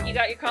You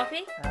got your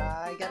coffee?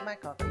 I got my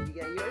coffee.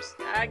 You got yours?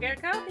 I got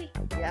a coffee.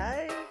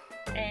 Yay.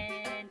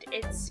 And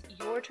it's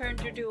your turn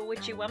to do a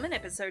Witchy Woman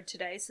episode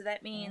today, so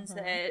that means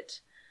that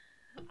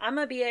I'm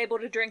going to be able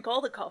to drink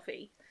all the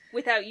coffee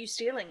without you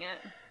stealing it.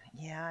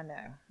 Yeah, I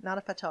know. Not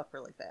if I talk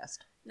really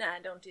fast. Nah,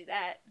 don't do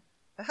that.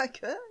 I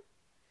could.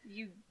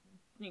 You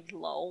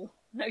lol.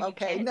 No, you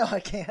Okay, can't. no, I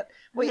can't.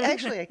 Well,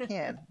 actually, I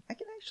can. I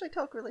can actually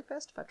talk really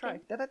fast if I try.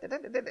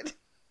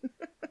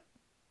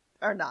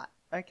 Or not.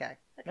 Okay.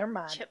 Like Never a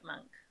mind.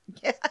 chipmunk.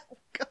 Yeah,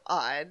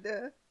 God.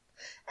 You're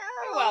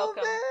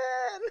welcome.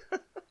 Man.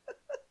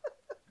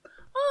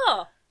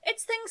 Oh,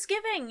 it's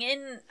Thanksgiving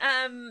in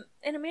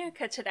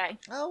America today.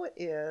 Oh, it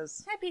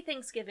is. Happy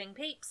Thanksgiving,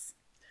 peeps.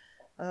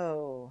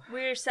 Oh.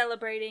 We're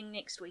celebrating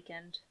next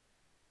weekend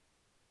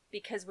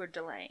because we're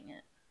delaying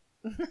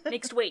it.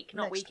 Next week,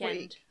 not Next weekend.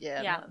 Week.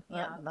 Yeah,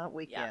 Yeah, not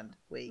weekend.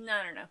 Week. No.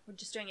 We're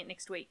just doing it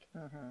next week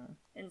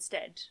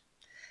instead.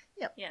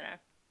 Yep. You know,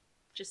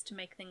 just to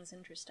make things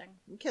interesting.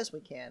 Because we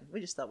can.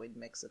 We just thought we'd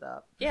mix it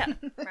up. Yeah,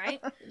 right?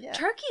 Yeah.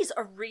 Turkeys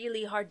are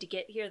really hard to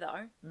get here,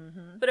 though.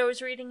 Mm-hmm. But I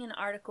was reading an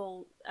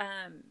article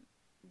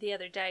the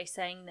other day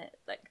saying that,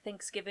 like,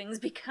 Thanksgiving's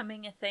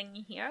becoming a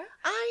thing here.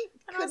 I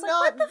And I could was like, not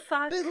what the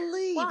fuck?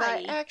 believe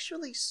Why? I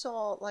actually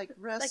saw like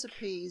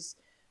recipes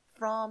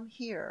from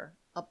here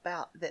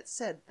about that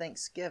said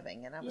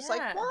Thanksgiving, and I was Yeah.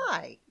 like,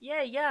 why?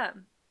 Yeah.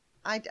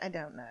 I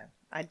don't know.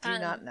 I do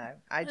not know.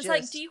 I It's just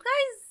like, do you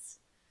guys,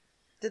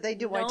 did they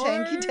do No.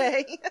 Waitangi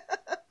Day?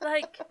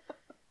 like,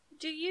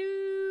 do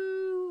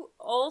you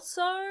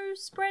also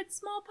spread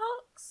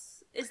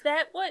smallpox? Is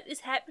that what is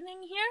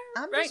happening here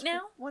I'm right just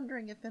now?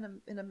 wondering if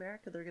in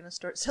America they're going to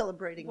start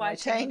celebrating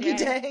Waitangi Waitangi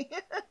Day.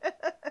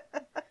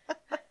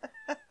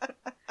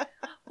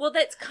 Well,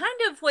 that's kind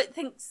of what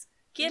Thanksgiving's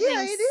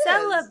Yeah, it is.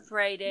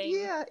 celebrating.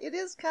 Yeah, it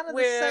is kind of the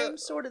Where same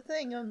sort of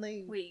thing.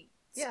 Only We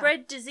Yeah.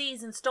 spread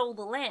disease and stole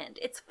the land.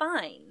 It's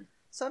fine.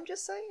 so I'm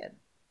just saying.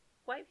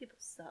 White people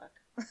suck.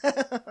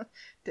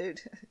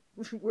 Dude,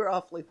 we're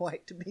awfully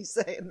white to be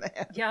saying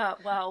that. Yeah,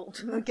 well,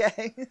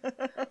 Okay.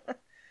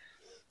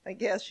 I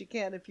guess you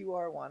can if you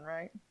are one,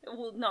 right?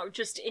 well, no,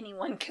 just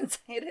anyone can say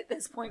it at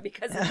this point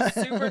because it's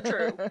super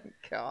true.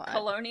 God.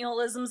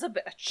 Colonialism's a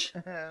bitch.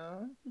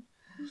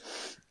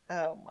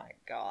 Oh my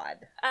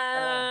God.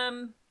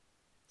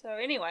 So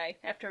anyway,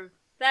 after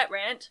that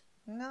rant,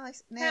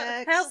 Nice.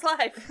 Next. how's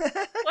life?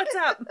 What's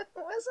up?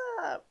 What's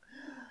up?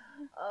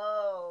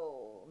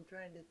 Oh, I'm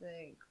trying to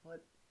think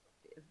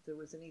if there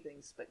was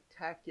anything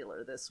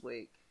spectacular this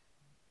week.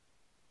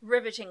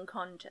 Riveting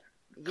content.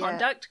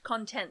 Yeah.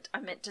 Content,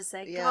 I meant to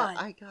say. Yeah,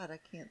 God. I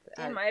can't.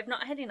 Damn, I have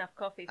not had enough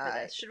coffee for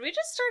I- this. Should we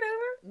just start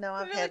over? No,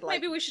 I I've feel had like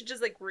maybe we should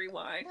just, like,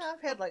 rewind. No,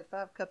 I've had like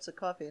 5 cups of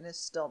coffee and it's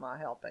still not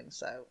helping.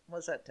 So,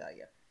 what's that tell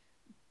you?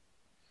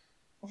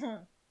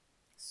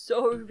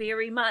 So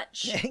very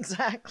much.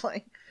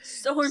 Exactly.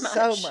 So much.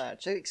 So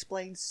much. It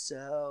explains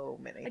so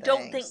many I things.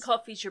 don't think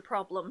coffee's your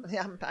problem.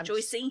 Yeah, I'm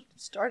Joycey?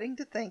 starting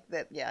to think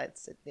that, yeah,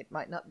 it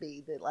might not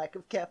be the lack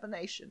of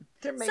caffeination.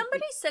 There may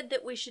Somebody said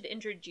that we should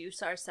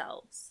introduce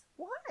ourselves.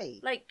 Why?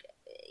 Like,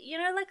 you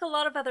know, like a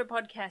lot of other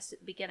podcasts at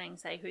the beginning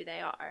say who they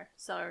are.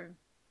 So,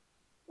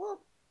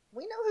 Well,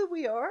 we know who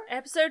we are.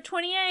 episode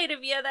 28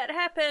 of Yeah, That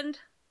Happened.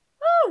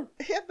 Woo!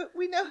 Yeah, but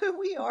we know who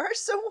we are,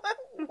 so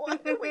why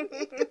do we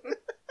need to...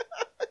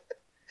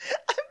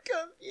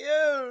 I'm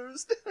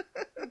confused.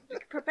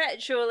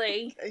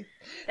 Perpetually. Okay.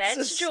 That's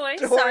It's a Joyce.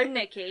 story. I'm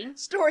Nikki.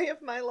 Story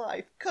of my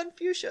life.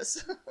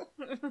 Confucius.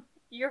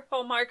 Your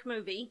Hallmark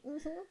movie.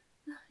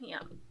 Yeah.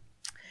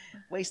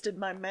 Wasted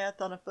my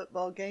math on a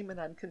football game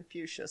and I'm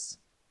Confucius.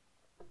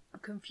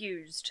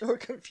 Confused. Or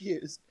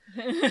confused.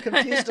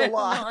 Confused a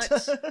lot.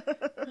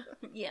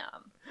 Yeah.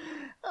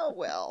 Oh,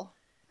 well.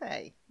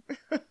 Hey.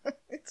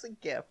 It's a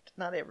gift.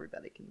 Not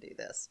everybody can do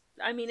this.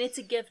 I mean, it's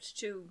a gift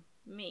to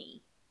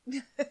me.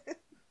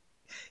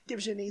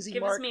 Gives you an easy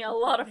Gives mark. me a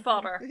lot of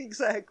fodder.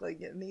 Exactly.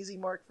 Get an easy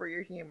mark for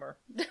your humor.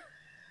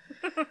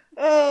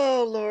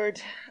 Oh,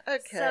 Lord. Okay.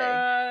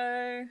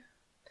 So,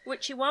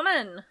 Witchy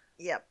Woman.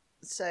 Yep.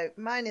 So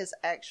mine is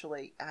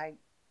actually,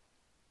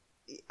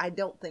 I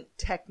don't think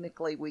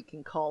technically we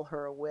can call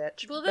her a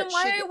witch. Well, then but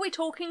why she are we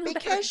talking about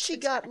because she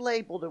it? got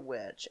labeled a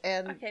witch,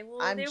 and Okay,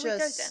 well, I'm there we go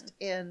just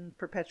in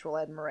perpetual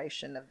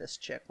admiration of this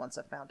chick once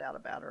I found out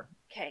about her.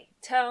 Okay,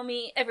 tell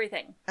me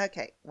everything.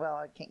 Okay, well,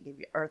 I can't give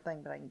you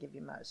everything, but I can give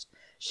you most.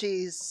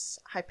 She's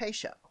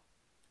Hypatia.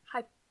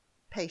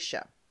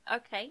 Hypatia.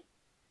 Okay.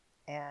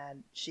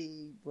 And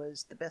she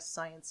was the best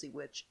sciencey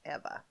witch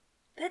ever.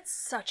 That's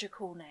such a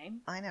cool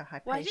name. I know,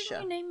 Hypatia. Why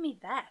didn't you name me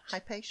that?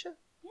 Hypatia?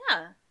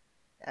 Yeah.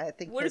 I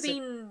think Would have 'cause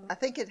been... I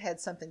think it had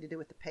something to do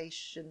with the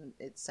patient.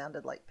 It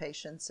sounded like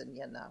patience, and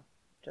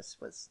just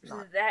was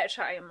not. That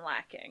I am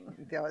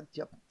lacking.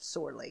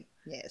 Sorely,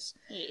 yes.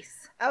 Yes.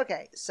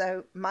 Okay,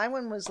 so my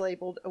one was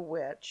labeled a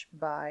witch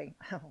by,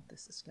 oh,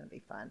 this is going to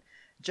be fun,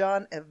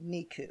 John of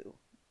Niku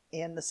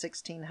in the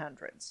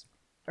 1600s.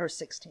 Or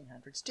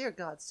 1600s. Dear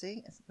God,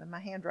 see? My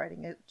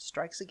handwriting, it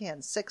strikes again.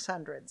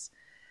 600s.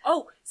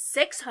 Oh,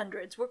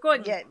 600s. We're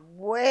going Yeah,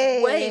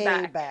 way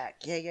back. back.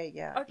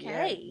 Yeah.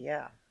 Okay.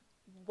 Yeah.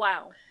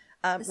 Wow.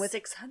 The With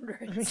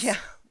 600s. yeah,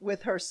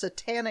 with her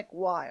satanic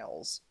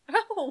wiles.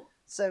 Oh.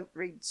 So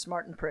read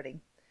Smart and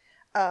Pretty.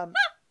 Her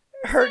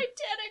Her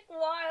satanic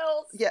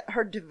wiles. Yeah,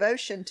 her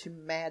devotion to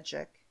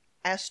magic,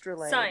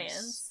 astrolabes,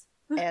 Science.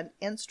 and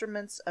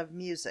instruments of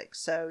music.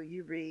 So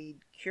you read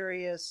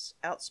Curious,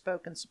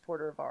 Outspoken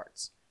Supporter of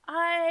Arts.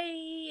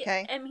 I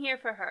Okay. am here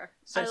for her.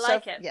 So I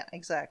like it. Yeah,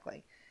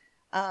 exactly.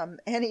 And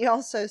he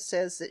also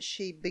says that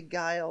she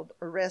beguiled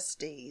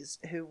Orestes,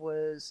 who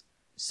was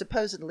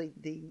supposedly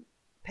the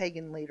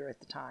pagan leader at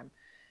the time,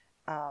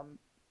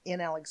 in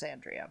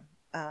Alexandria.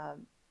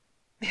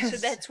 So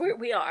that's where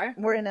we are.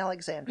 We're in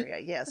Alexandria,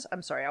 yes.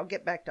 I'm sorry, I'll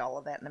get back to all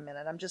of that in a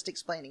minute. I'm just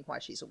explaining why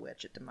she's a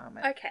witch at the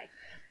moment. Okay.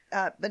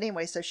 But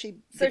anyway, so she...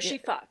 She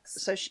fucks.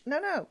 So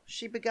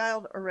she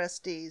beguiled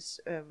Orestes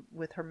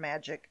with her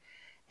magic,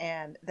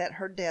 and that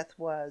her death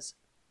was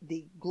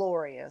the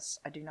glorious,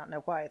 I do not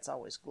know why it's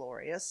always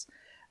glorious,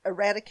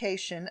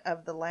 eradication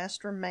of the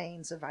last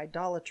remains of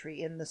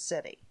idolatry in the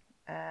city.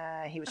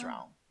 He was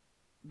wrong.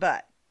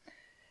 But,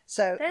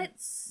 so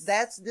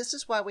this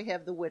is why we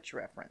have the witch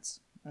reference,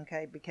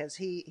 okay? Because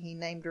he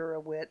named her a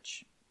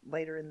witch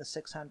later in the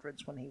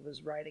 600s when he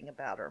was writing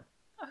about her.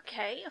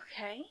 Okay.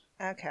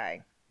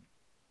 Okay.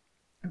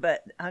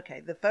 But, okay,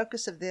 the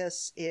focus of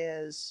this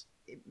is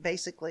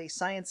basically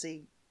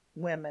sciencey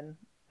women,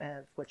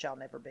 which I'll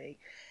never be,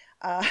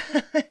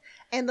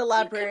 and the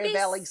Library of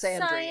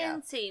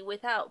Alexandria. Sciencey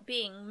without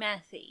being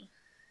mathy.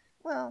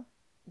 Well,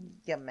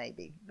 yeah,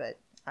 maybe, but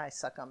I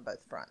suck on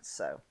both fronts,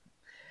 so.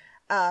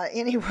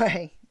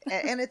 Anyway,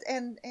 and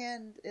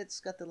it's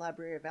got the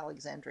Library of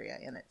Alexandria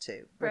in it,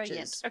 too, which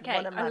Brilliant. is Okay,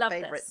 one of I my love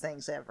favorite this.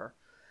 things ever.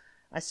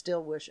 I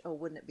still wish,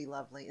 wouldn't it be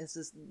lovely? This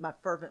is my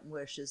fervent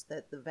wish, is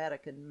that the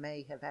Vatican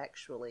may have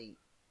actually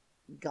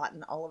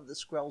gotten all of the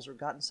scrolls, or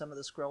gotten some of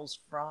the scrolls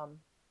from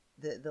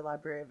the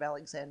Library of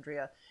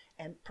Alexandria,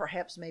 and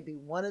perhaps maybe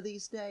one of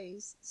these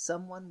days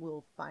someone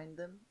will find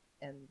them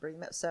and bring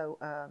them. So,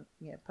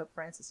 Pope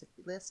Francis, if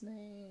you're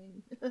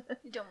listening,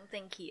 You don't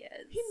think he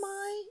is? he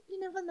might. You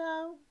never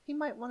know. He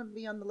might want to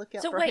be on the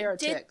lookout So for wait,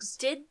 heretics.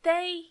 did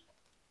they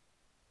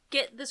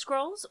get the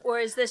scrolls, or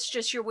is this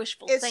just your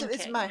wishful thinking?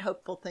 It's my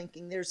hopeful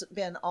thinking. There's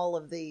been all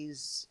of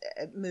these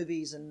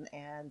movies and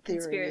theories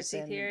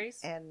Conspiracy theories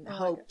and Oh my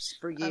hopes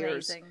for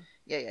years. Amazing.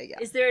 Yeah.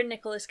 Is there a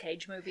Nicolas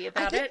Cage movie I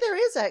about think it? there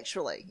is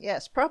actually.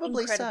 Yes,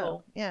 probably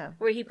Incredible. so. Yeah.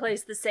 Where he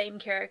plays the same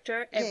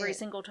character every Yeah.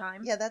 single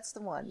time? Yeah, that's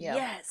the one. Yeah.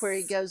 Yes. Where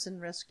he goes and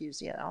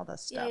rescues, all that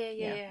stuff.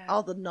 Yeah.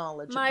 All the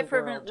knowledge My of the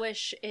fervent world.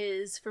 wish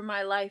is for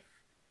my life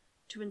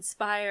to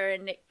inspire a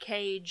Nick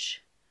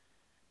Cage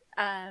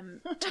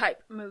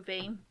type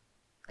movie.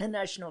 A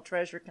National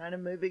Treasure kind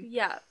of movie.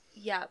 Yeah.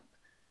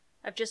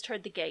 I've just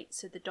heard the gate,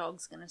 so the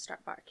dog's going to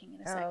start barking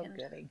in a second.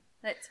 Oh, goody.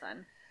 That's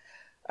fun.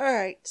 All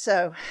right,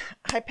 so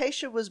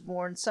Hypatia was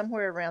born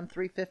somewhere around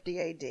 350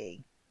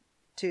 AD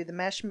to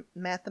the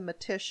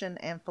mathematician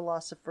and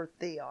philosopher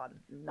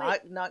Theon,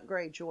 not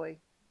Greyjoy.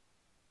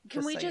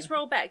 Can Just we saying. just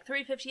roll back?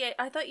 358.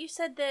 I thought you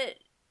said that.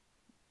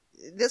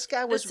 This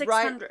guy was The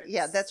right. 600s.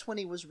 Yeah, that's when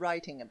he was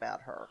writing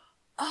about her.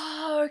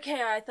 Oh,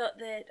 okay. I thought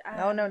that.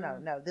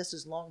 No. This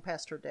is long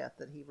past her death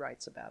that he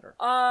writes about her.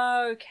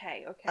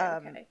 Okay.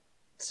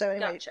 So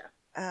anyway,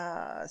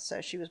 Gotcha.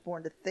 so she was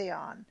born to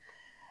Theon.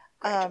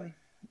 Greyjoy.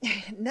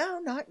 No,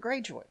 not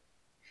Greyjoy.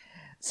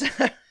 So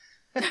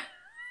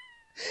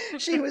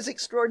she was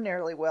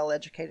extraordinarily well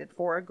educated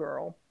for a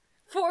girl.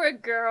 For a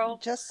girl.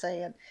 Just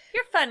saying.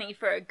 You're funny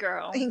for a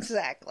girl.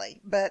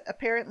 Exactly. But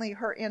apparently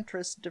her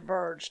interests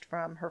diverged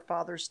from her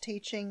father's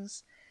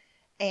teachings,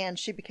 and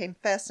she became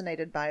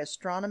fascinated by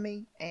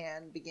astronomy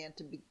and began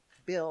to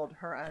build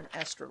her own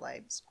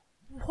astrolabes.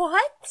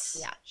 What?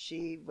 Yeah,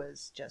 she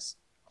was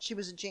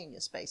a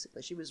genius,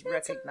 basically. She was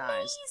That's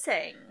recognized.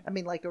 amazing. I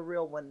mean, like a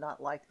real one,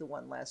 not like the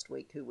one last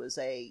week who was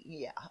a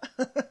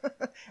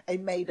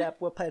made up,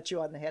 we'll pat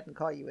you on the head and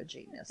call you a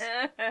genius.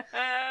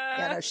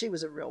 Yeah, no, she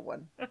was a real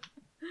one.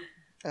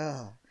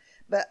 Oh.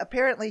 But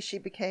apparently she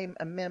became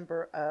a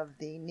member of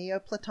the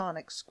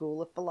Neoplatonic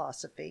school of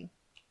philosophy.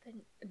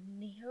 The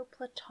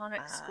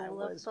Neoplatonic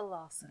School of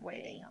Philosophy.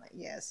 Waiting on it,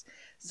 yes.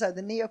 So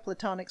the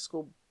Neoplatonic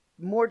school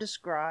more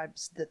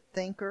describes the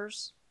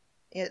thinkers,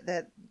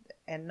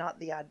 and not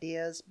the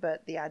ideas,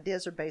 but the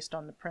ideas are based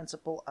on the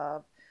principle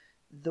of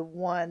the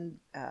one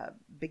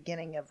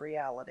beginning of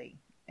reality.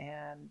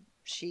 And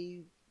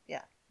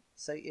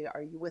so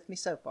are you with me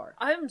so far?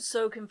 I'm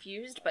so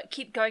confused, but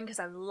keep going because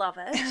I love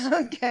it.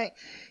 Okay.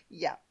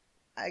 Yeah.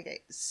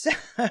 Okay. So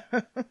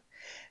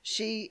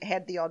she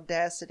had the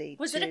audacity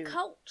Was it a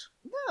cult?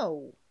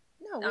 No.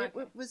 Okay.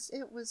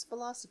 It was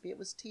philosophy. It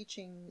was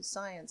teaching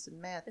science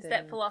and math. Is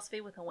that philosophy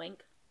with a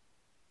wink?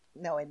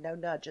 No, and no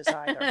nudges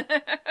either.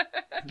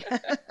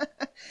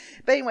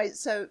 But anyway,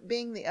 so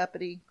being the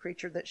uppity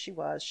creature that she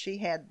was, she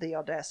had the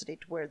audacity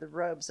to wear the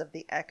robes of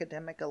the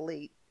academic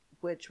elite,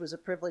 which was a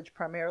privilege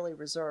primarily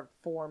reserved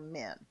for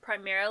men.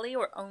 Primarily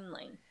or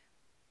only?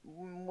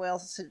 Well,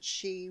 since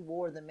she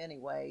wore them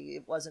anyway,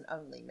 it wasn't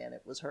only men,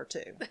 it was her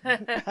too.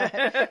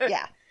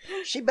 Yeah,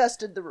 she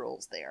busted the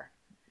rules there.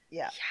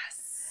 Yeah.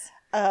 Yes.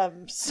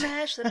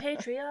 Smash the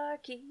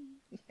patriarchy.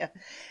 Yeah.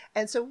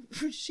 And so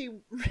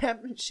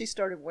she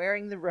started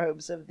wearing the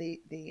robes of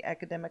the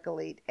academic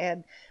elite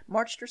and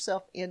marched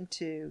herself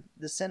into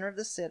the center of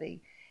the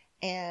city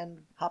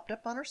and hopped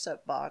up on her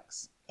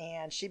soapbox,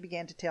 and she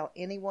began to tell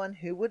anyone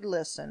who would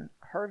listen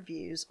her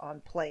views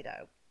on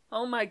Plato.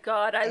 Oh my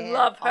God, I and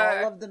love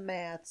her. all of the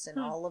maths and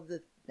all of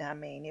the, I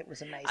mean, it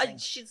was amazing.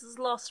 She's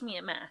lost me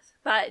at math,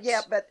 but...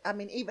 Yeah, but, I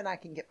mean, even I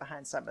can get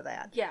behind some of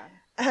that. Yeah.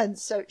 And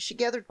so she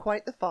gathered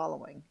quite the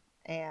following.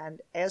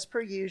 And as per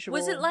usual...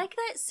 Was it like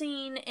that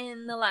scene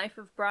in The Life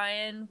of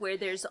Brian where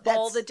there's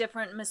all the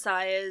different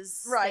messiahs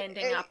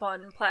standing up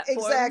on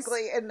platforms?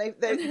 Exactly, and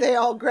they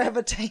all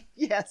gravitate,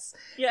 yes.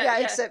 Yeah,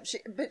 except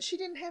she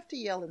didn't have to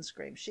yell and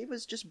scream. She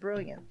was just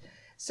brilliant.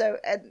 So,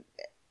 and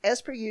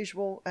as per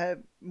usual,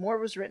 more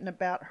was written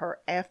about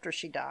her after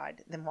she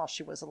died than while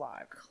she was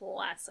alive.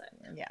 Classic.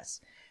 Yes.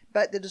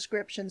 But the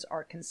descriptions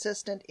are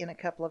consistent in a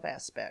couple of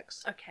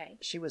aspects. Okay.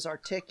 She was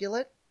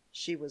articulate.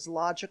 She was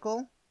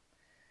logical.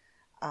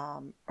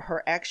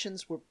 Her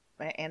actions were,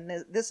 and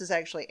this is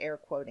actually air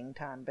quoting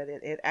time, but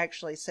it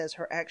actually says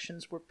her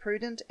actions were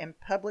prudent and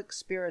public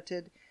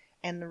spirited,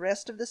 and the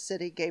rest of the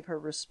city gave her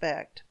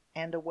respect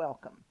and a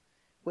welcome,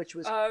 which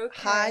was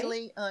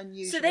highly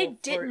unusual. So they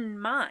didn't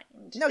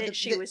mind that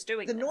she was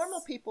doing this. The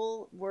normal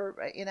people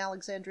in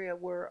Alexandria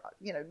were,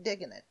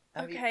 digging it.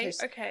 Okay.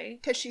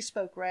 Because she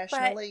spoke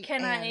rationally. But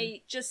can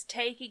I just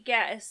take a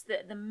guess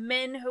that the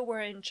men who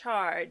were in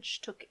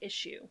charge took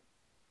issue?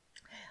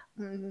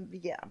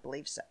 Yeah, I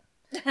believe so.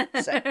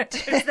 Is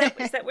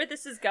that where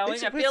this is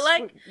going? I feel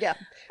like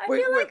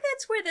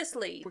that's where this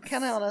leads. We're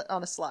kind of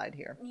on a slide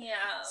here.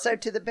 Yeah. So,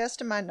 to the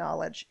best of my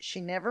knowledge, she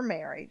never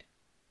married.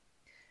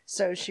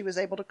 So she was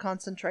able to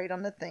concentrate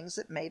on the things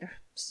that made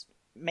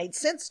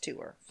sense to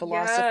her: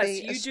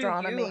 philosophy,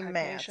 astronomy,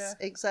 maths.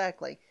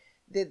 Exactly.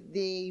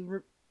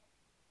 The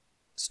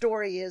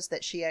story is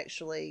that she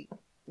actually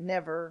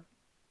never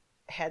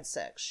had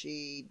sex.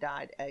 She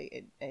died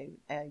a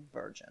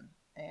virgin.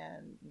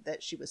 And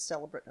that she was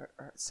celibate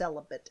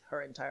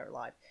her entire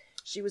life.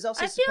 She was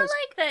also. I feel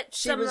like that's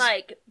some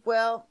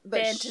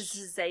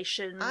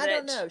fantasization. I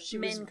don't know.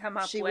 Men come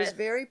up with. She was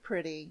very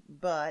pretty,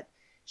 but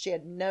she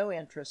had no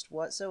interest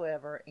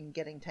whatsoever in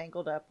getting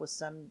tangled up with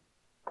some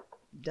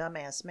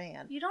dumbass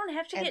man. You don't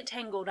have to get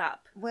tangled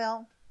up.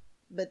 Well,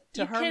 but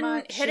to her mind,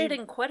 mind, you can hit it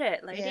and quit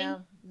it, lady. Yeah,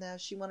 no,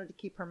 she wanted to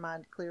keep her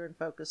mind clear and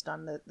focused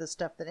on the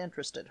stuff that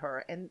interested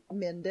her, and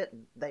men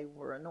didn't. They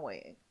were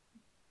annoying.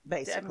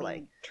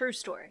 Basically. True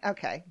story.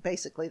 Okay,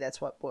 basically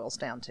that's what it boils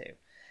down to.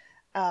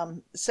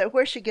 So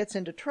where she gets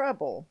into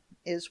trouble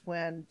is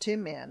when two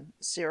men,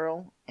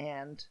 Cyril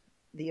and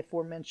the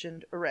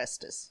aforementioned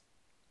Orestes.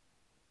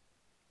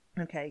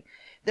 Okay,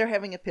 they're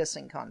having a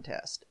pissing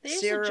contest.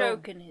 There's a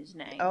joke in his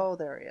name. Oh,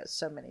 there is.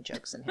 So many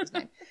jokes in his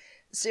name.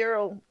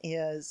 Cyril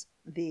is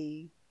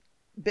the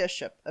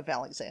bishop of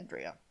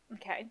Alexandria.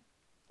 Okay.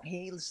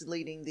 He's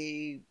leading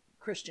the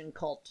Christian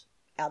cult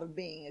out of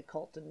being a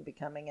cult and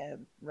becoming a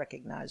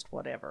recognized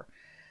whatever.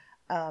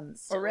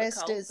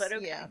 Orestes, cult, but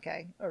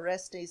okay.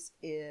 Orestes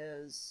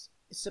is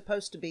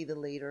supposed to be the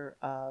leader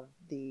of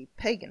the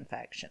pagan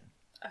faction.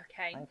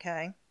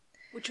 Okay.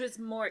 Which was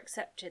more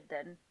accepted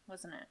then,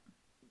 wasn't it?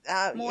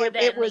 More than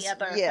the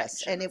other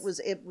factions. And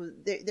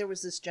there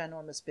was this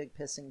ginormous big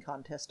pissing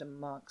contest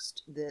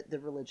amongst the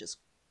religious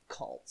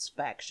cults,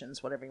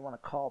 factions, whatever you want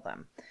to call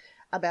them,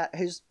 about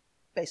who's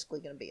basically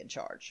going to be in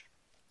charge.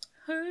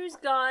 Whose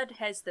god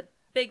has the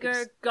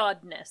bigger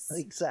godness?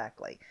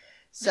 Exactly.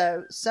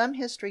 So some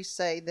histories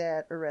say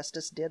that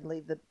Orestes did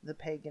leave the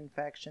pagan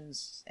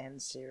factions and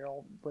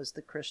Cyril was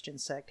the Christian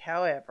sect.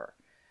 However,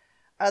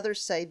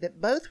 others say that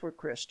both were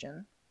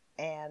Christian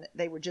and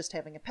they were just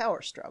having a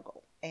power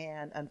struggle.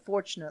 And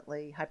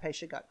unfortunately,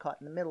 Hypatia got caught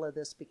in the middle of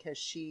this because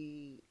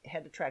she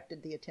had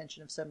attracted the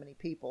attention of so many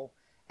people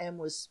and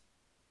was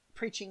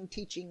preaching,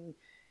 teaching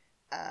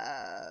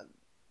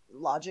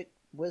logic,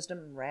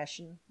 wisdom,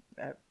 ration.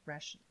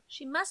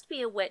 She must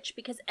be a witch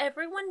because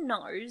everyone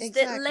knows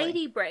Exactly. that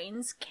lady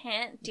brains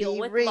can't deal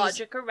with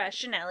logic or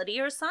rationality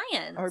or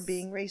science. Or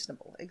being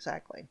reasonable,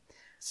 exactly.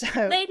 So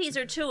ladies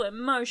are too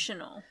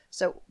emotional.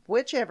 So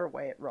whichever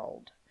way it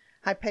rolled,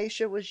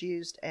 Hypatia was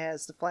used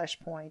as the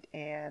flashpoint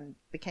and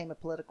became a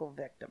political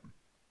victim.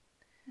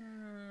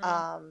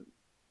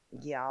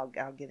 Yeah,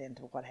 I'll get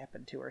into what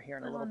happened to her here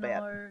in a little bit.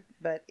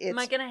 But am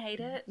I going to hate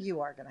it?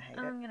 You are going to hate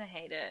it. I'm going to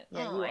hate it.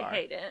 Yeah, I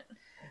hate it.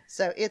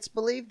 So it's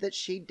believed that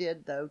she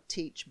did, though,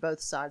 teach both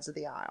sides of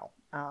the aisle.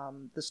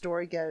 The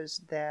story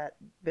goes that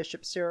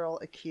Bishop Cyril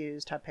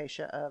accused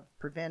Hypatia of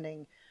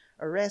preventing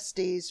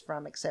Orestes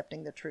from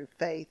accepting the true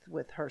faith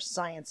with her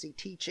science-y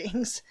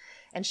teachings.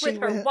 And she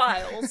with her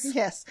wiles.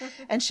 Yes.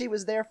 And she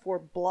was therefore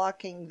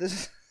blocking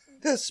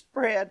the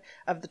spread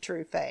of the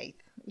true faith.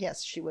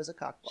 Yes, she was a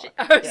cockblock.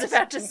 I was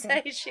about to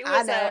say she was.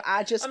 I know.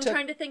 I'm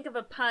trying to think of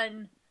a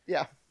pun.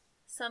 Yeah.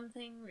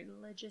 Something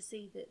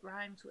religious-y that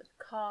rhymes with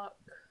cock.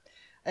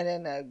 And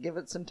then give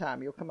it some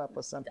time. You'll come up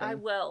with something. I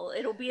will.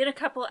 It'll be in a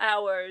couple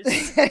hours.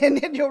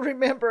 And then you'll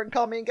remember and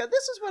call me and go,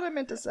 this is what I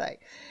meant to say.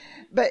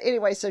 But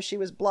anyway, so she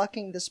was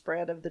blocking the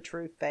spread of the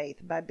true faith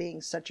by being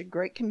such a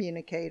great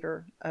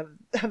communicator of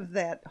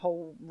that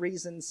whole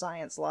reason,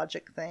 science,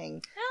 logic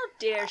thing. How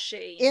dare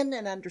she? In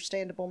an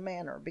understandable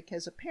manner,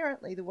 because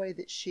apparently the way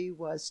that she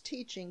was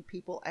teaching,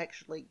 people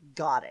actually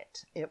got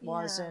it. It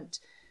wasn't...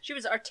 She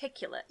was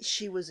articulate.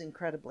 She was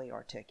incredibly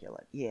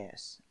articulate,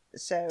 yes.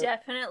 So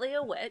definitely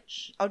a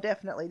witch. Oh,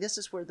 definitely. This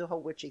is where the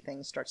whole witchy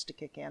thing starts to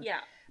kick in.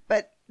 Yeah.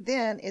 But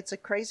then it's a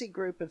crazy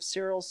group of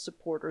Cyril's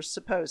supporters,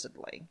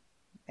 supposedly.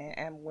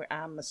 And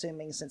I'm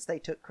assuming since they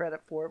took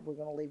credit for it, we're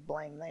going to leave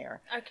blame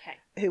there. Okay.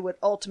 Who would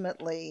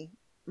ultimately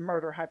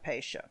murder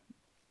Hypatia.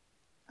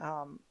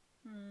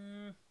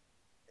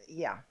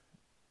 Yeah.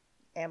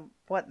 And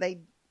what they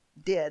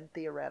did,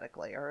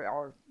 theoretically,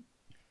 or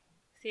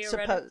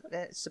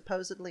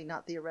supposedly,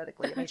 not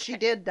theoretically. I mean, she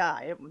did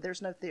die.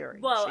 There's no theory.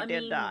 Well, she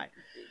did die.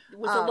 It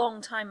was a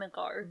long time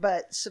ago.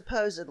 But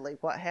supposedly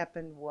what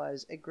happened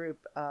was a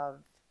group of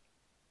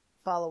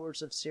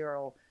followers of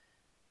Cyril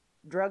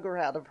drug her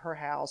out of her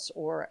house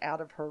or out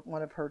of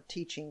one of her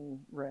teaching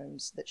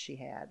rooms that she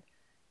had.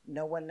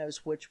 No one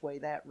knows which way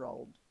that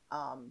rolled.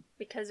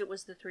 Because it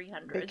was the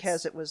 300s.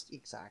 Because it was,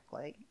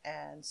 exactly.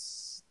 And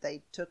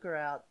they took her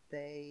out,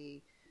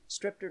 they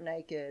stripped her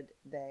naked,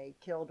 they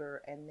killed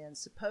her, and then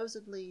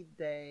supposedly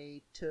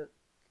they took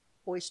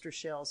oyster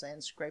shells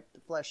and scraped the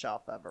flesh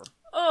off of her.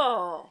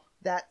 Oh.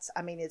 That's,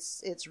 I mean,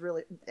 it's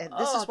really, and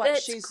this is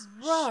what she's,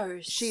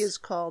 gross. She is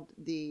called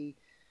the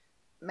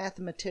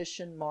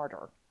mathematician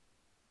martyr,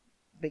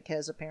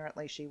 because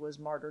apparently she was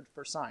martyred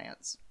for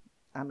science.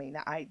 I mean,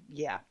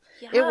 yeah.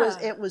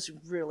 It was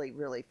really,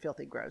 really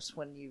filthy gross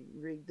when you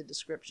read the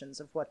descriptions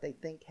of what they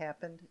think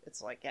happened.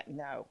 It's like,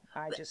 no.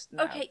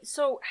 Okay,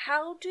 so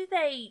how do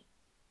they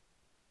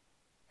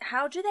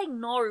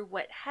know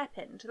what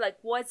happened? Like,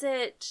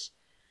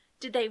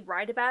 did they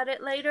write about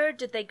it later?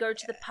 Did they go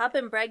to the pub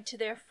and brag to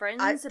their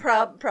friends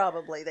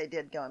probably they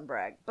did go and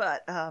brag.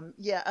 But,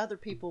 other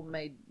people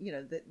made,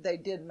 they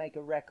did make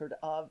a record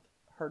of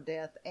her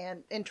death.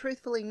 And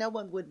truthfully, no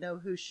one would know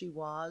who she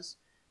was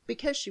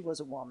because she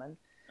was a woman,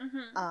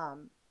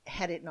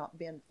 had it not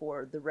been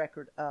for the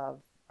record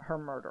of her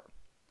murder.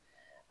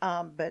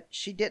 But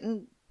she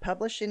didn't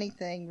publish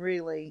anything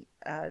really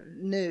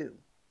new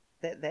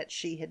that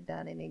she had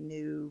done any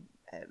new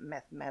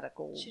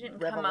mathematical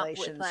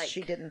revelations.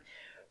 She didn't.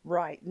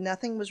 Right.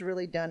 Nothing was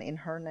really done in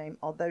her name,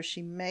 although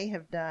she may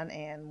have done,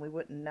 and we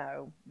wouldn't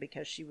know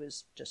because she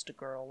was just a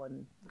girl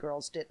and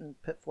girls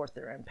didn't put forth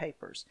their own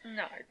papers.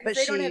 No, because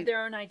they don't have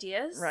their own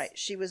ideas. Right.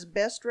 She was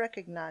best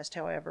recognized,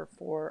 however,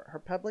 for her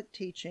public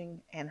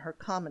teaching and her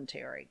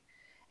commentary.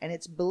 And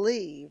it's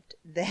believed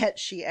that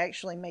she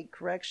actually made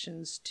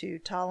corrections to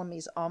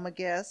Ptolemy's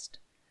Almagest.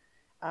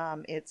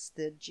 It's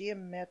the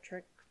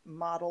geometric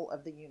model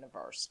of the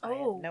universe. I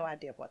had no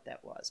idea what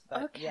that was,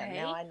 but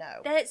now I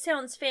know. That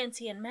sounds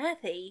fancy and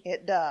mathy.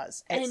 It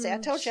does. And see, I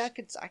told you I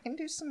can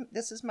do some.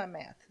 This is my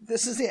math.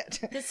 This is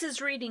it. This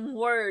is reading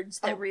words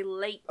that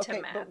relate to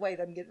math. Okay, but wait,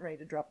 I'm getting ready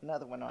to drop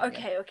another one on you.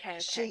 Okay.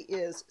 She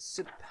is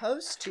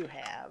supposed to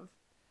have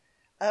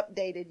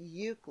updated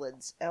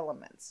Euclid's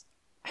elements.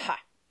 Ha!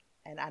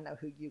 And I know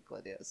who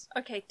Euclid is.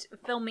 Okay,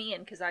 fill me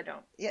in because I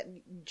don't. Yeah,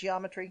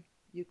 geometry.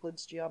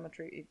 Euclid's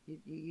geometry. You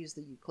use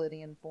the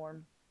Euclidean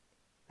form.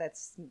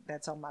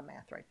 That's on my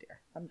math right there.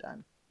 I'm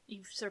done.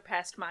 You've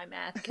surpassed my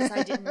math because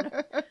I didn't.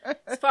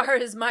 As far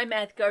as my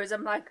math goes,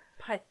 I'm like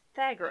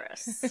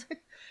Pythagoras.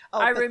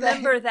 I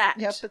remember that.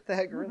 Yeah,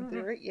 Pythagorean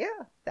theory.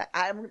 Yeah,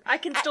 I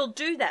can still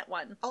do that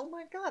one. Oh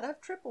my God,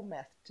 I've triple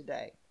math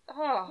today.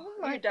 Oh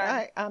you're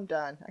done. I'm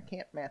done. I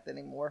can't math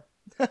anymore.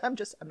 I'm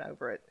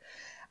over it.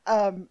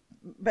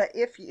 But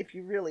if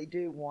you really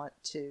do want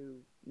to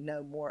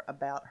know more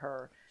about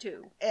her,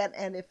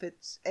 and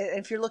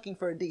if you're looking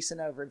for a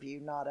decent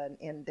overview, not an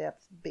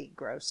in-depth, big,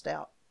 grossed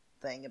out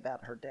thing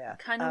about her death,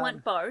 kind of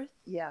want both.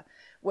 Yeah,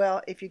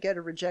 well, if you go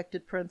to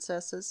Rejected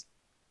Princesses,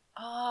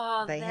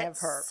 they that's have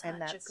her, such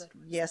and that's a good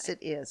website. Yes, it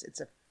is.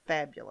 It's a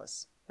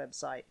fabulous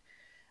website.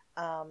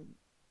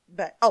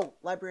 But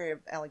Library of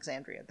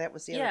Alexandria, that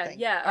was the other thing.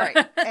 Yeah, all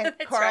right, and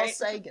Carl right.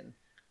 Sagan.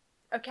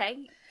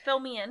 Okay, fill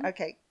me in.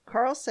 Okay,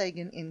 Carl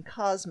Sagan in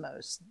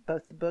Cosmos,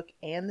 both the book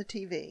and the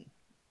TV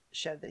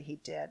show that he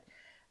did,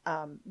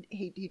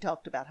 he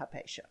talked about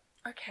Hypatia.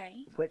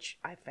 Okay. Which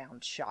I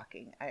found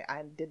shocking.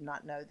 I did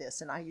not know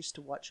this, and I used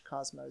to watch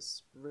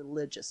Cosmos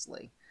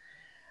religiously.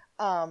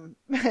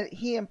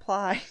 He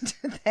implied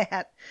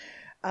that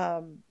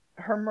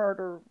her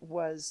murder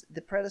was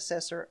the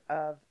predecessor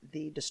of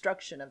the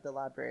destruction of the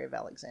Library of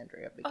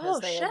Alexandria, because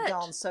they had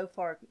gone so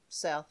far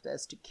south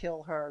as to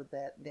kill her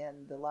that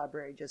then the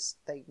library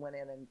they went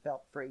in and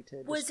felt free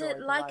to destroy the library.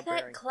 Was it like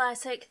that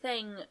classic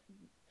thing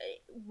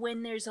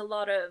when there's a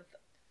lot of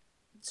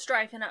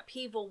strife and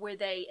upheaval where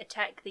they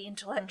attack the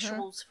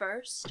intellectuals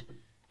first,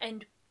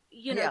 and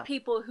Yeah.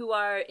 people who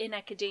are in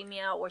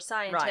academia or Right.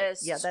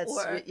 scientists Yeah, that's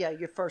or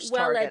your first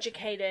well target.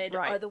 educated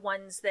Right. are the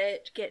ones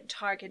that get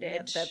targeted.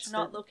 Yeah, that's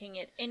not looking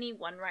at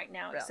anyone right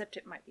now, Yeah. except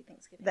it might be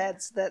Thanksgiving.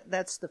 That's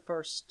the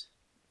first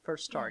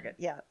target.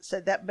 Yeah.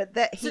 So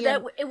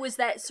It was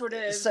that sort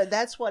of. So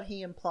that's what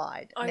he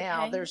implied. Okay,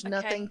 Now there's okay.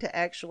 nothing to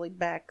actually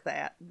back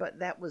that, but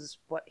that was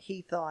what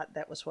he thought.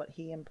 That was what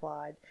he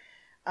implied.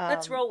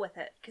 Let's roll with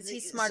it because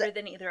he's smarter so-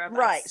 than either of us.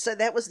 Right. So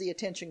that was the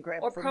attention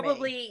grab Or for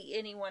probably me.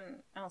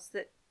 anyone else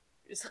that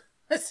is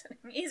listening.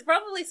 He's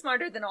probably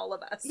smarter than all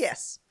of us.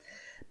 Yes.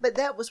 But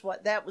that was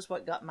what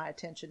got my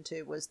attention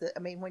too, was that, I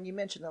mean, when you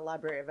mention the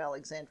Library of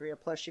Alexandria,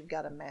 plus you've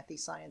got a mathy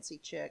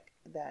sciencey chick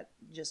that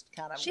just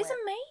kind of She's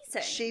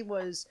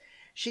amazing.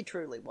 She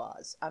truly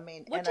was. I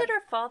mean, What did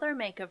her father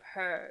make of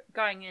her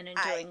going in and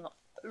doing,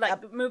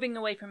 moving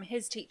away from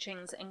his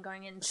teachings and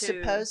going into...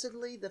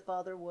 Supposedly the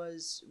father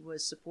was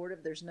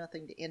supportive. There's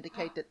nothing to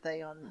indicate that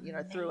they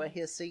threw a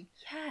hissy.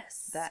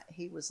 Yes. That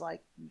he was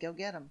like, go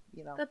get him,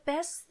 The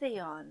best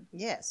Theon.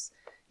 Yes.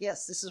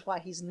 Yes, this is why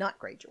he's not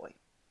Greyjoy.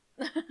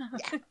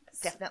 Yeah,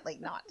 definitely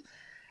not.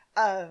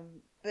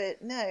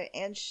 But no,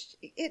 and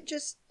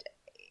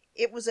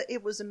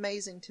it was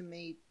amazing to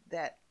me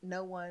that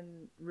no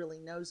one really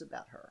knows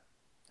about her.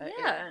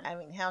 Yeah. I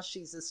mean, how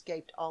she's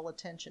escaped all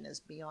attention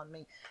is beyond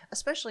me,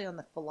 especially on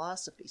the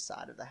philosophy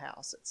side of the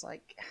house. It's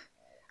like,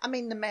 I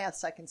mean, the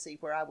maths, I can see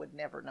where I would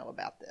never know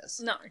about this.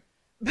 No.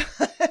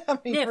 I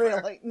mean, Never.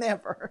 really,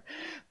 never.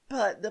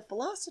 But the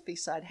philosophy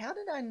side, how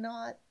did I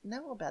not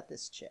know about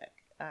this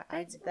chick?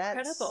 That's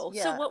incredible.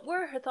 Yeah. So what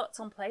were her thoughts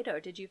on Plato?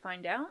 Did you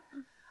find out?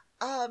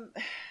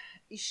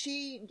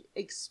 She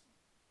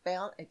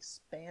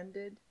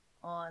expanded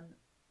on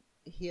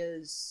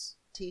his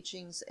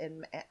teachings,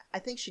 and I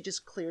think she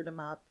just cleared him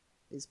up,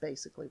 is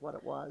basically what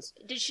it was.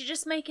 Did she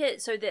just make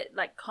it so that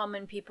like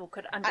common people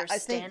could understand I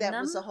think that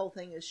them? was the whole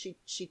thing, is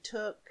she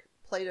took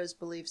Plato's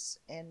beliefs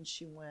and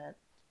she went,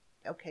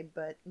 okay,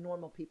 but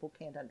normal people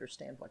can't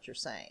understand what you're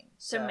saying.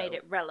 So made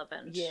it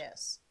relevant.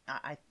 Yes.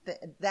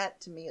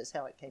 That to me is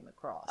how it came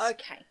across.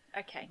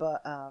 Okay.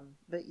 But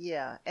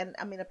yeah, and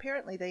I mean,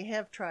 apparently they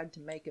have tried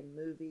to make a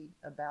movie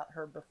about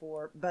her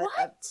before, but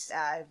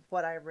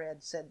what I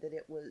read said that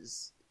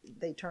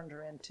they turned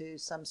her into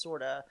some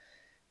sort of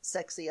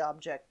sexy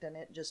object, and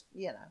it just,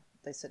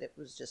 they said it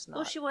was just not.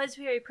 Well, she was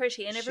very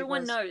pretty, and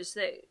everyone knows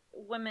that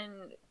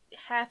women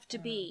have to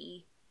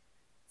be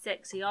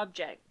sexy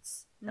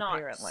objects, not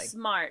Apparently.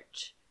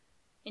 smart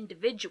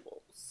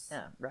individuals.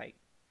 Yeah, right.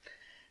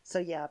 So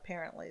yeah,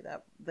 apparently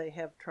that they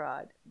have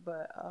tried,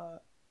 but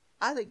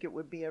I think it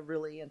would be a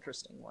really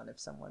interesting one if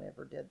someone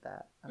ever did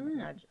that. I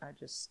mean, I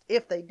just,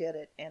 if they did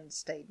it and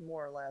stayed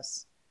more or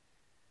less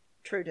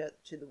true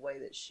to the way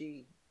that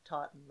she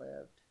taught and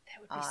lived.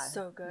 That would be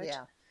so good.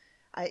 Yeah.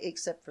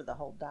 Except for the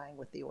whole dying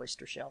with the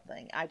oyster shell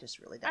thing. I just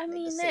really don't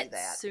need to see that's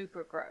that.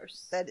 super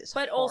gross. That is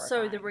But also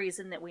the horrifying.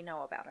 reason that we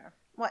know about her.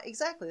 Well,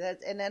 exactly.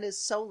 That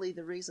is solely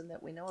the reason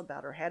that we know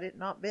about her. Had it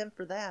not been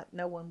for that,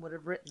 no one would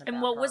have written about her.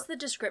 And what was the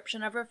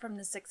description of her from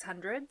the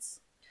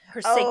 600s?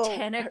 Her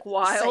satanic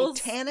wiles?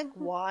 Satanic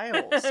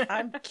wiles.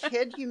 I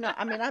kid you not.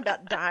 I mean, I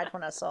about died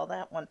when I saw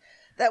that one.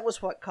 That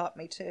was what caught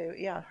me too.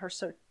 Yeah, her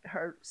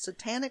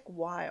satanic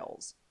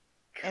wiles.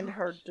 Gosh. And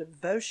her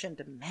devotion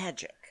to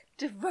magic.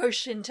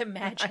 Devotion to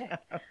magic.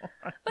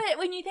 But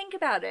when you think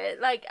about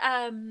it, like,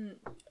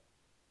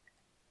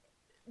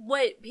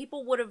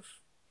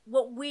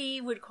 what we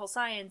would call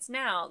science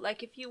now,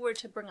 like if you were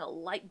to bring a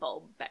light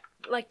bulb back,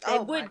 like they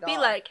would be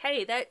like,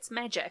 hey, that's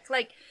magic.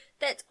 Like,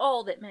 that's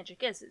all that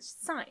magic is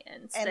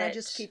science. And I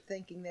just keep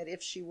thinking that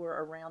if she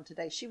were around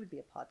today, she would be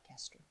a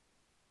podcaster.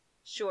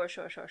 Sure.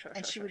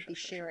 And she would be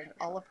sharing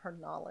all of her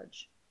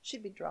knowledge.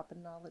 She'd be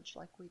dropping knowledge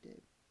like we do.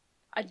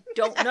 I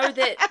don't know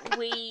that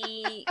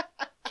we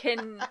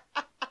can...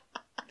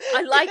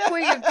 I like where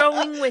you're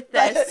going with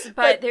this,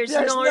 but there's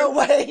no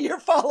way you're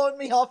following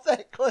me off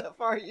that cliff,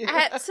 are you?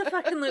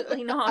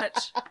 Absolutely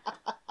not.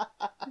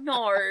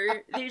 No,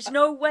 there's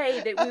no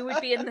way that we would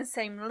be in the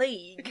same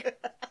league.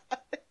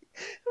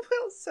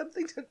 Well,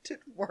 something to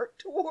work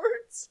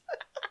towards.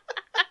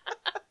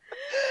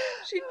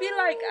 She'd be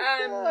like,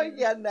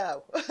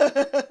 no.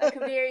 like a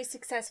very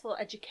successful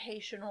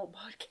educational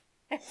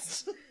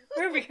podcast.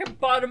 We're over here,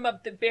 bottom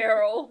of the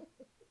barrel.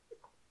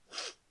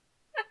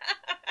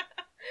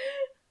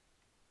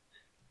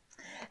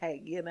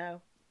 Hey,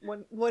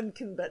 one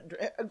can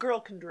a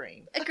girl can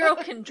dream. A girl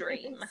can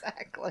dream.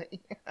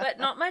 Exactly. But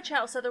not much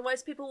else,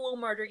 otherwise people will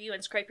murder you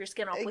and scrape your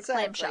skin off with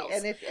clamshells.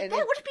 And that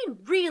would have been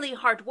really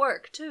hard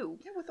work, too.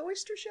 Yeah, with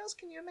oyster shells,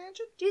 can you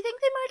imagine? Do you think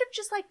they might have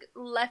just, like,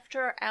 left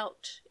her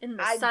out in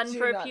the sun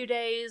for a few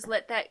days,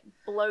 let that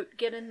bloat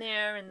get in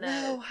there and the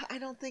No, I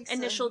don't think so.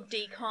 initial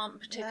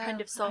decomp to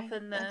kind of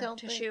soften the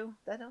tissue?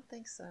 I don't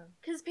think so.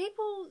 Because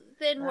people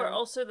then were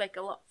also, like,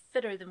 a lot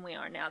fitter than we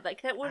are now.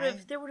 Like, there would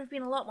have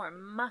been a lot more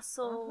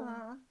muscle.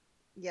 Uh-huh.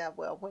 Yeah,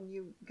 well, when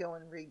you go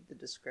and read the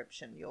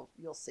description,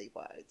 you'll see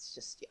why. It's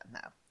just,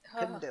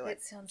 couldn't do it.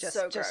 It sounds just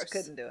so gross. Just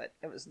couldn't do it.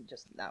 It was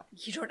just, no.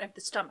 You don't have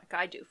the stomach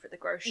I do for the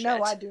gross shit.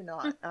 No, I do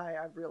not.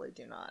 I really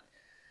do not.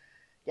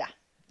 Yeah.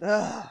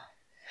 Ugh.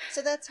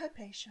 So that's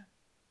Hypatia.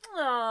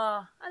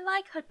 Oh, I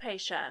like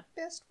Hypatia.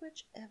 Best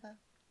witch ever.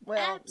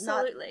 Well,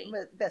 Absolutely.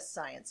 not best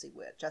sciencey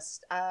witch.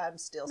 I'm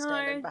still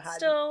standing behind.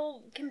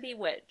 Still can be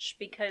witch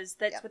because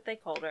that's Yeah. what they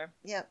called her.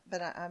 Yeah,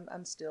 but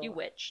I'm still. You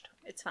witched.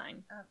 It's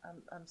fine.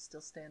 I'm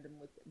still standing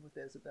with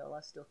Isabel.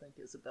 I still think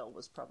Isabel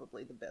was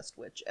probably the best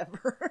witch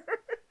ever.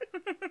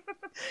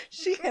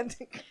 She had.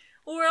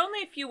 Well, we're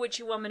only a few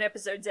Witchy Woman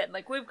episodes in.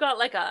 Like we've got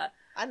like a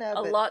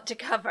lot to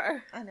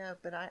cover. I know,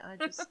 but I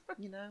just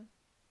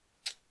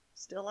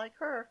still like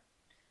her.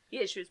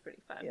 Yeah, she was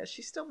pretty fun. Yeah,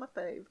 she's still my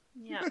fave.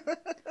 Yeah.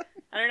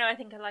 I don't know. I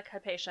think I like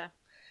Hypatia.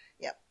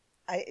 Yep.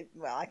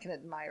 I can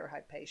admire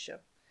Hypatia,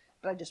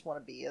 but I just want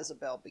to be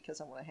Isabel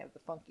because I want to have the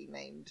funky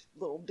named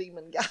little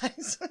demon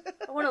guys.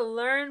 I want to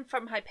learn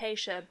from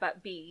Hypatia,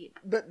 but be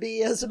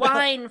Isabel.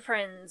 wine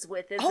friends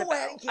with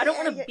Isabel. Yeah, I don't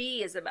want to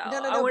be Isabel.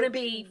 No, I want to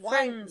be wine.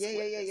 friends with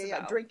Isabel.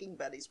 Yeah. Drinking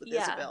buddies with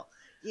Yeah. Isabel.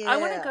 Yeah. I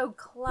want to go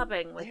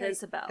clubbing with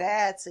Isabel.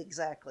 That's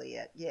exactly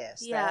it.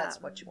 Yes, Yeah.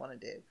 that's what you want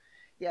to do.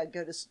 Yeah,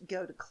 go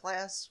to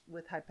class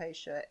with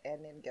Hypatia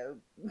and then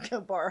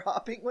go bar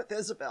hopping with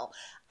Isabel.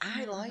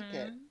 I like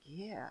it.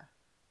 Yeah,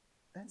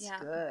 that's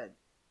good.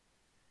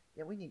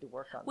 Yeah, we need to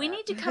work on that. We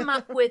need to come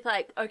up with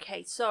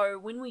okay, so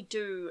when we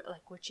do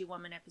Witchy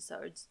Woman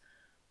episodes,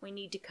 we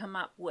need to come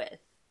up with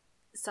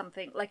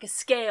something like a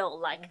scale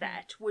like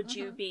that. Would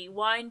you be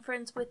wine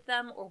friends with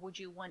them, or would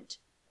you want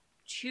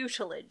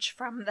tutelage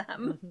from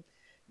them?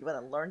 You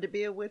want to learn to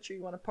be a witch, or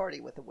you want to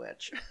party with a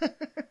witch?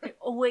 I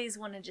always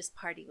want to just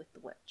party with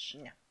the witch.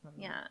 Yeah.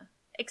 Yeah.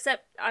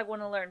 Except I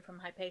want to learn from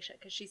Hypatia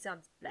because she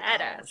sounds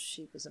badass. Oh,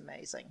 she was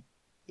amazing.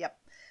 Yep.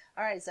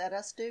 All right, is that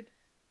us, dude?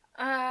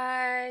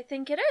 I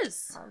think it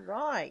is. All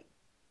right.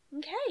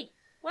 Okay.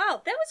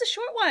 Wow, that was a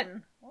short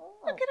one.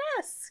 Oh. Look at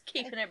us,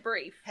 keeping it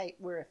brief. Hey,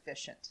 we're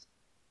efficient.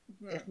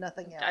 If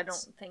nothing else. I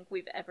don't think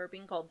we've ever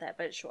been called that,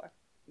 but sure.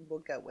 We'll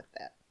go with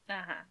that.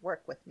 Uh-huh.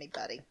 Work with me,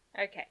 buddy.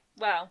 Okay.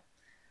 Well,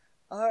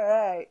 all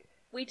right.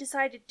 we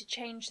decided to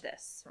change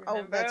this. Oh,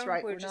 Remember? that's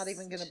right. We're not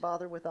even going to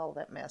bother with all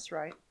that mess,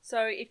 right?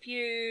 So if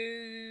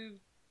you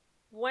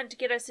want to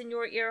get us in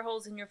your ear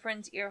holes and your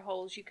friends' ear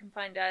holes, you can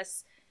find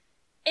us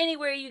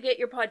anywhere you get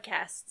your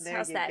podcasts. There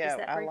How's you that? go. Is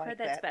that I briefer? like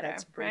That's that. better.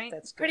 That's brief. Right?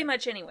 That's good. Pretty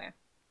much anywhere.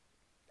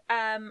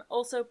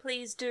 Also,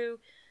 please do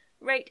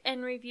rate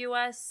and review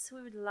us.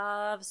 We would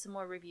love some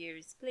more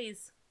reviews,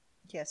 please.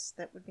 Yes,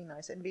 that would be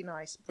nice. And be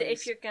nice, please.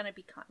 If you're going to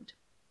be kind.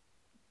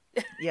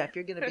 Yeah, if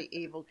you're going to be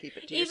evil, keep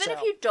it to yourself. Even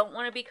if you don't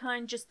want to be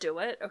kind, just do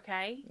it,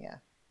 okay? Yeah,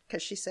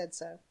 because she said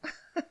so.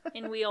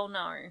 And we all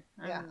know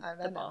I'm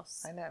the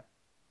boss. I know.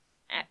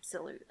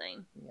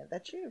 Absolutely. Yeah,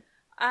 that's you.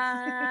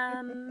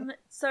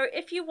 So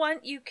if you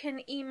want, you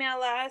can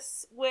email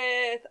us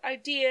with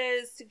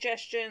ideas,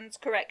 suggestions,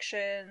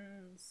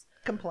 corrections,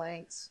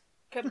 complaints.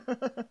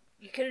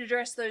 You can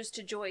address those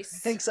to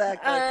Joyce.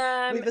 Exactly.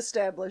 We've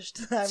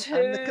established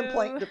I'm the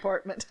complaint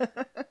department.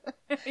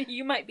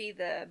 You might be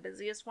the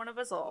busiest one of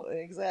us all.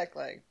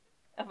 Exactly.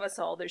 Of us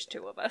all, there's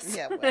two of us.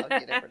 Yeah, well,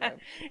 you never know.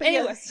 But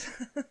anyway, yes.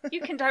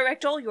 You can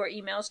direct all your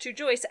emails to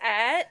Joyce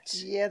at...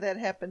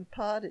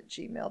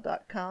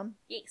 yeahthathappenedpod@gmail.com.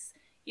 Yes.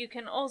 You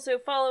can also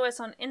follow us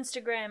on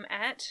Instagram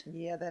at...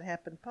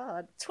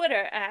 yeahthathappenedpod.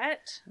 Twitter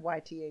at...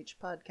 YTH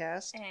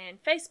Podcast.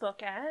 And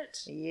Facebook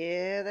at...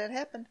 Yeah, that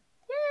happened.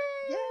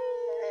 Yay!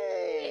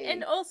 Yay!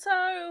 And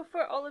also,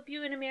 for all of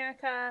you in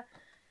America,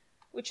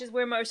 which is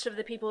where most of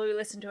the people who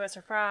listen to us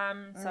are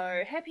from,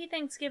 so happy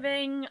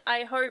Thanksgiving.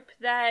 I hope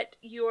that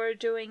you're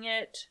doing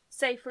it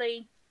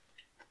safely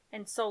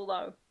and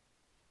solo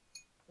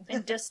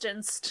and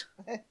distanced.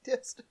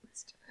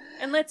 Distanced.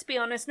 And let's be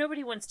honest,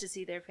 nobody wants to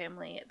see their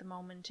family at the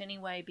moment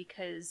anyway,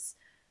 because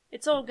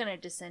it's all going to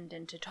descend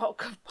into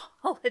talk of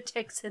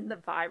politics and the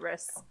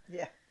virus.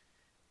 Yeah.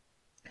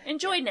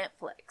 Enjoy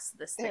Netflix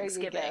this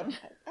Thanksgiving. There you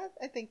go.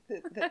 I think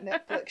that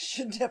Netflix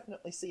should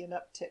definitely see an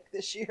uptick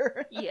this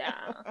year.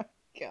 Yeah.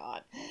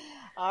 God.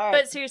 All right.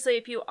 But seriously,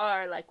 if you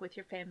are, with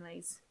your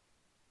families,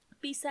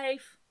 be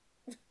safe.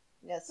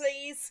 Yes.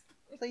 Please.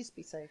 Please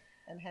be safe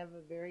and have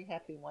a very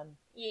happy one.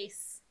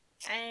 Yes.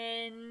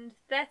 And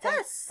that's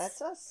us.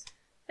 That's us.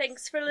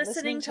 Thanks for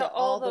listening to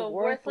all the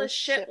worthless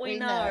shit we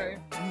know.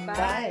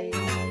 Bye.